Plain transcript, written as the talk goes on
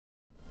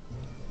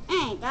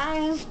Hey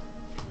guys,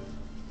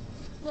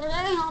 today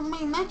I'll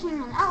be making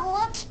an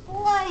let's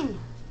play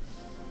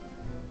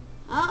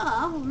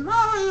of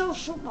Mario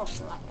Super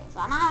Sluggers,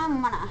 and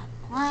I'm gonna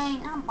play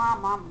my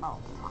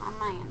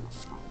man in the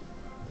screen.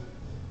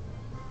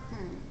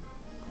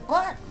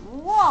 But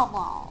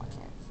Wobble,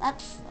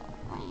 that's the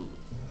way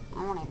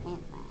I wanna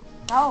beat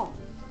that. So,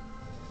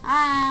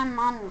 I'm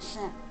on the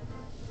ship.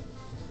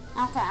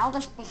 Okay, I'll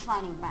just be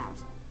fighting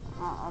Bowser,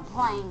 or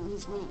playing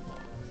his mini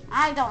game.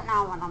 I don't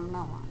know what I'm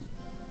doing.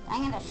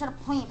 Dang it, I should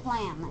have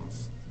pre-planned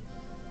this.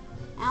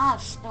 Now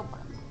it's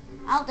stupid.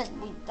 I'll just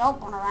be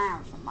doping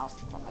around for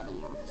most of the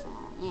video, so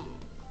yeah.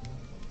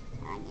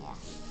 I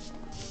guess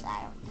since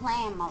I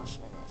plan most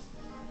of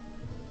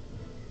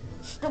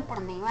this. Stupid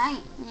of me,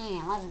 right?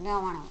 Yeah, let's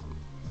go anyway.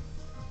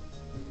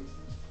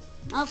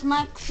 Let's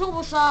make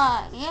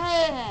suicide!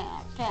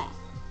 Yeah! Okay.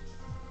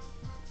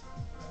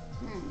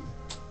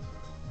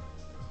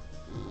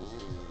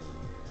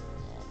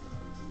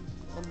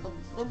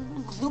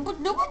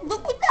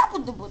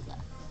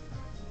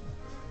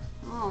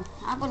 Oh,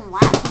 I've been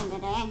wacky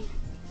today.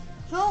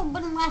 So I've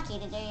been wacky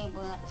today,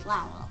 but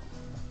flower.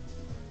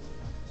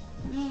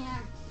 Yeah,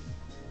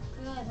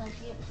 because I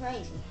feel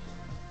crazy.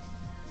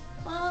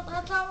 But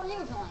that's how I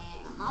usually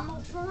am. I'm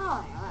not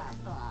familiar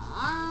after I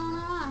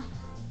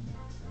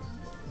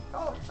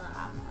don't know.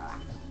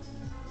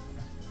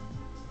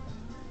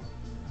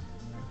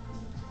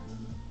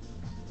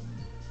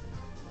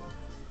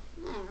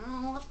 I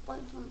don't know, let's play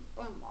some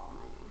pinball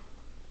now.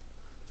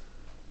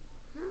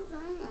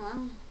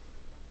 Okay,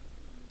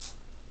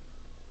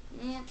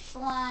 it's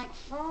like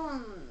 4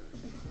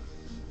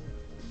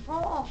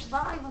 or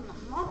 5 in the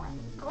morning.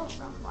 Of course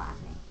I'm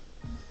laughing.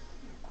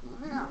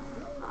 Yeah.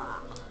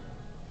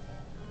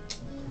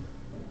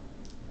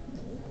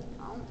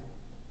 Oh.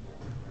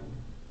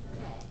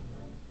 Okay.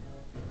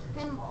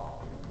 Pinball.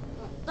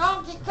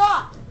 Dog, get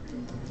caught!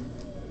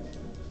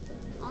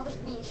 I'll just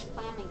be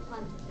spamming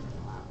punches.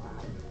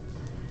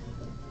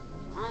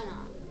 Why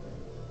not?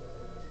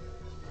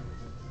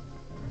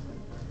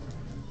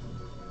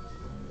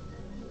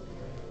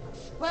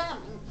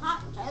 Spamming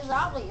punches is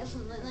obvious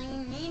and the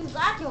thing means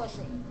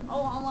accuracy.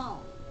 Oh, hello.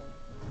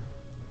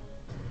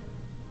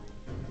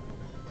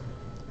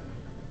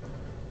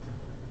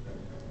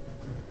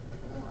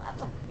 Oh,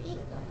 that's a big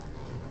gun there.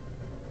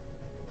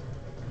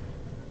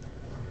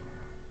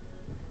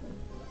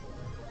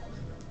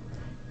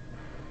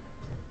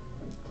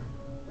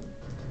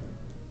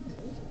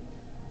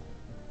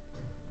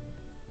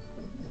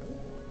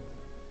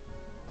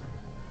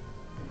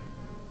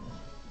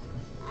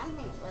 I'm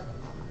being rhythm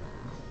over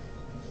now.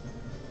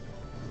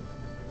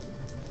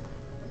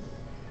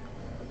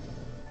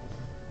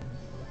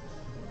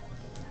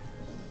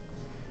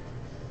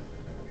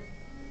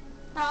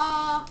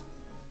 Oh,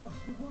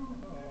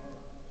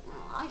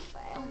 I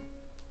failed.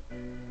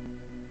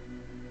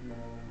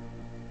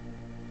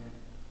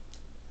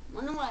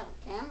 Wonder why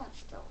the camera's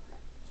still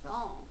so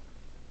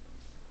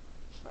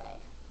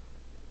straight.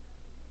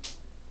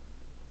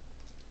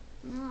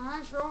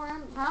 I sure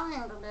am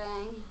tired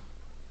today.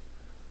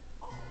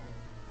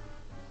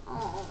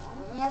 Oh,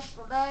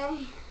 yesterday.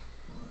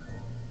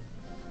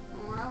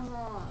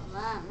 Whatever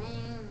that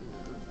means.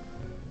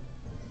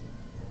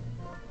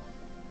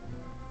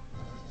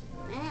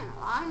 Man,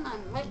 I'm not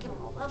making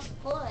all this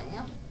play.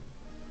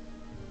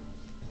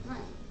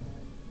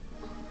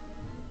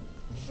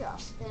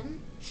 Justin,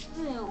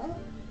 still,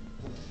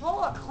 it's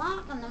 4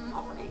 o'clock in the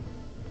morning.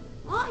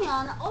 Why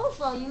on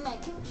earth are you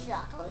making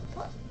chocolate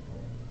pudding?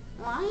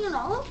 Why on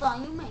earth are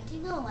you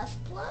making a let's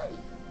play?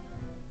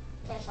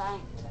 Guess I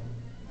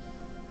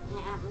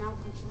have no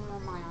control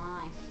of my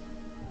life.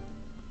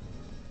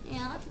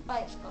 Yeah, that's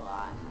basically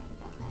why I'm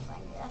making this, I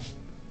guess.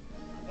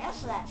 I guess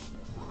that's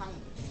why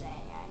you say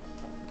I'm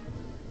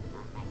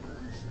making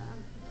this.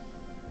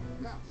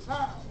 So,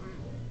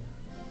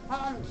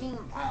 Team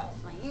Paul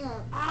for you,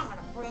 I'm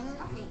gonna bring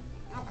the heat.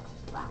 I'm gonna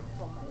back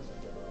for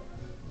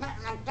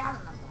nothing like that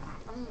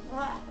in the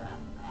back.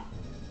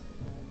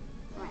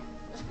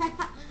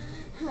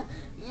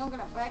 You're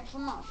gonna beg for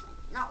mercy.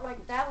 Not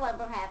like that'll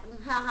ever happen.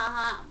 Ha ha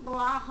ha.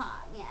 Blah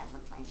ha. Yeah,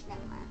 something's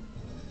gonna happen.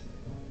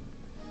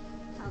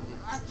 Something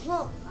like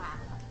you.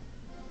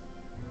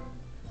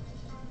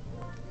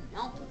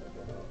 Nope.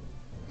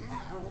 No,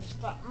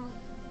 respecting.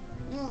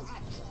 You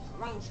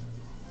actually raised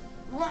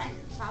when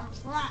some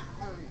flat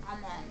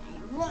on that.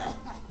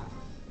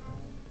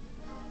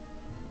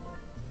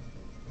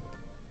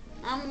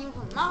 I'm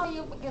using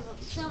Mario because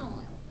it's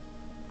similar.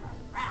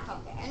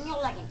 And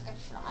you're like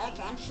it's like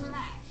and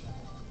smash.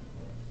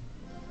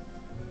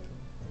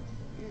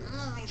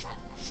 It's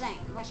like the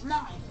same. What's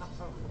Mario?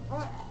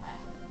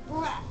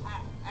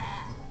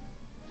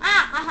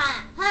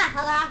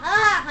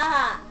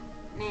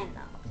 Man,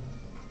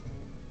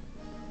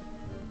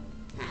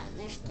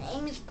 this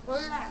game is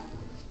playing.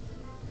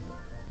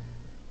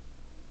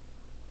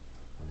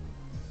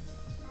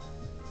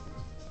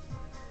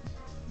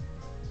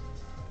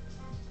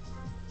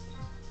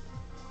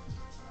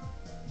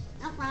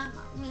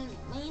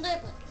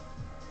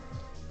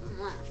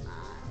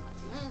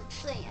 Let's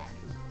see it.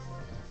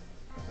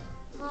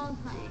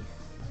 okay.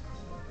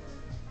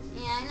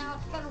 Yeah, I know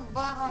it's kind of a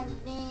bad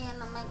idea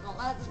to make a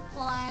let's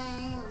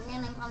play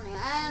beginning from the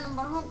end,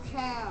 but who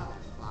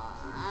cares?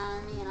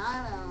 I mean, I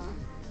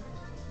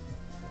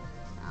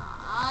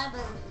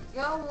just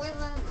go with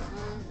it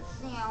and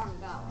see how it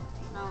goes,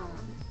 you know.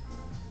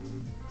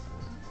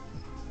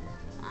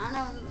 I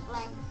never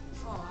played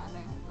before,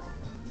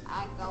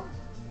 I go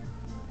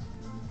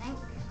think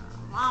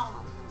of all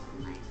of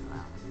them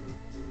myself.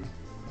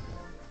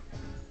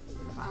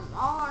 If I'm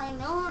already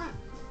doing it,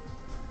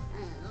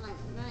 and like,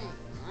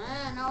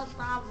 no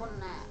problem with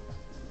that.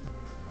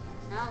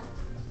 No.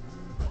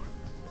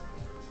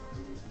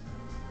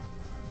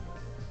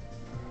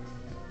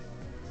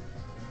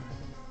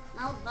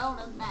 No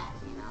holding back,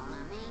 you know what I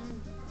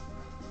mean?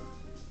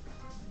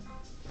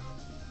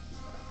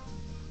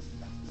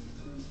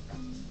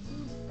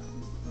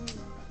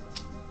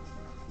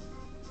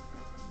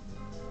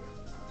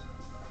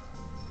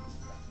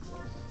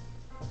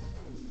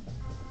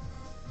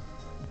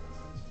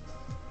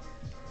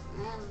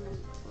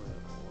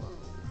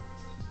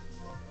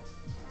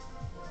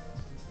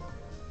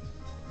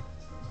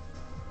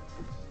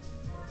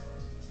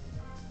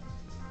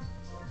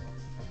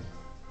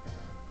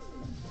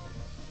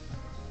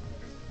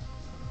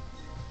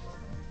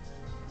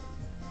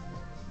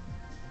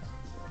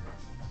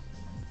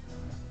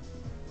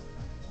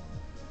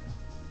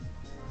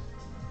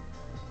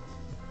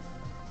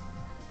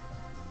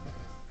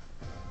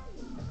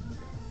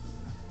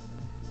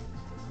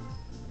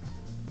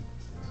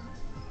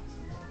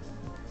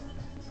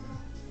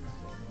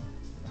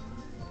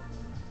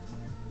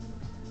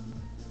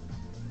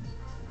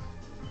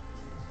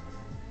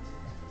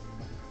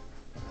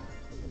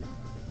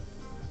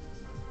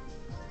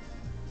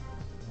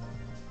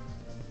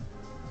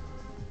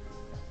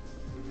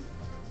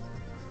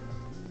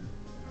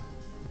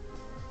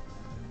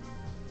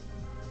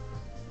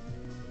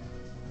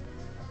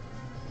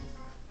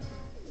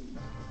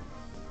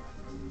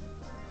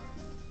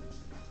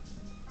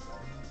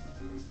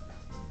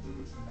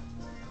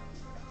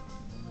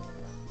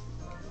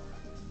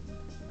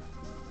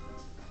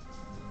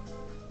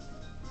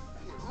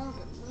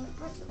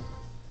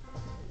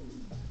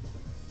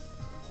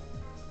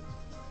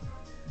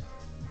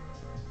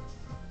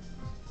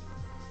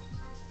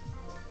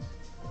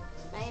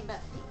 Baby.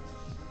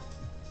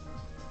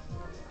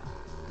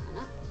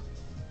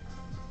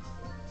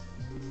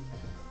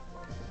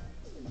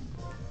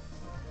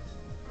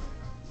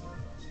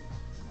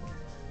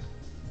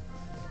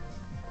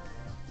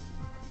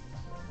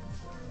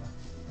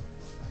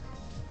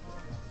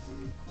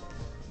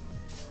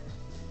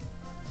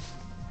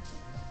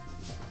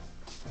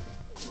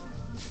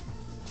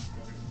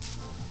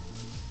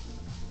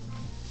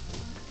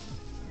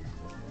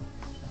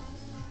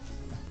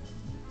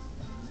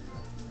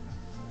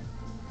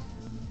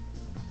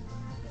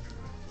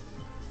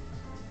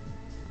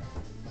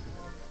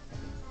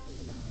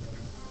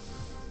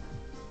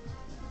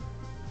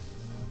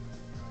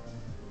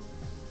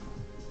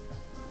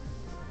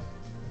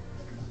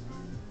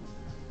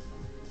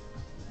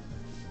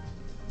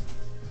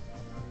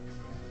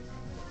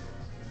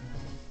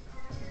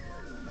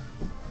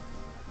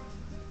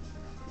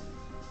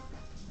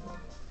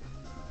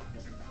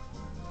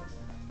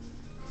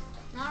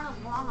 Not a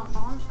lot of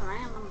bunch of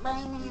random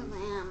babies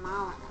and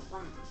mowing at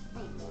some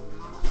people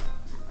mowing.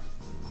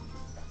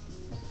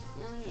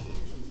 Oh yeah.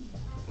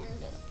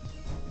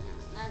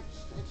 And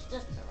it's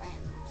just a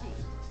random thing.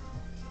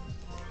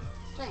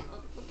 Thing,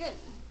 look good.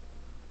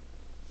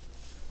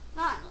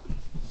 Finally.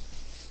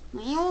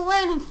 What you were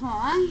waiting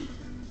for?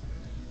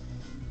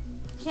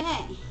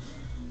 Okay.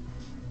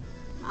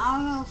 Now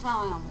you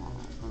tell me.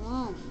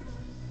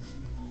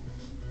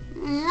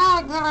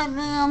 Not a good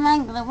idea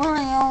making a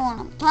video on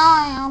a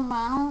time,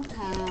 but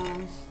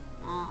okay.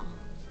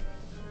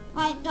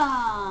 Right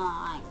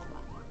on.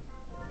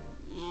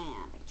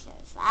 Yeah,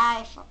 because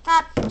I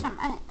forgot to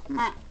make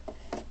my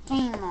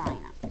team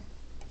lineup.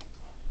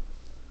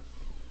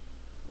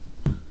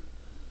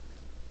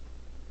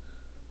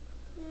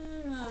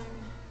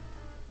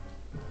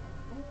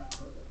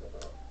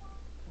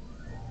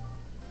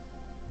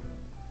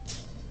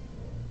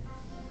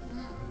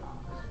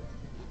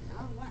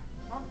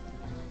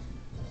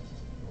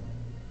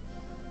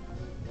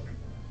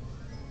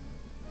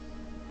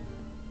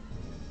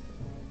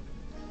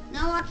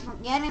 Now what,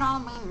 forget it, I'll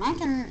be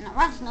making the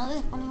rest of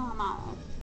this video tomorrow.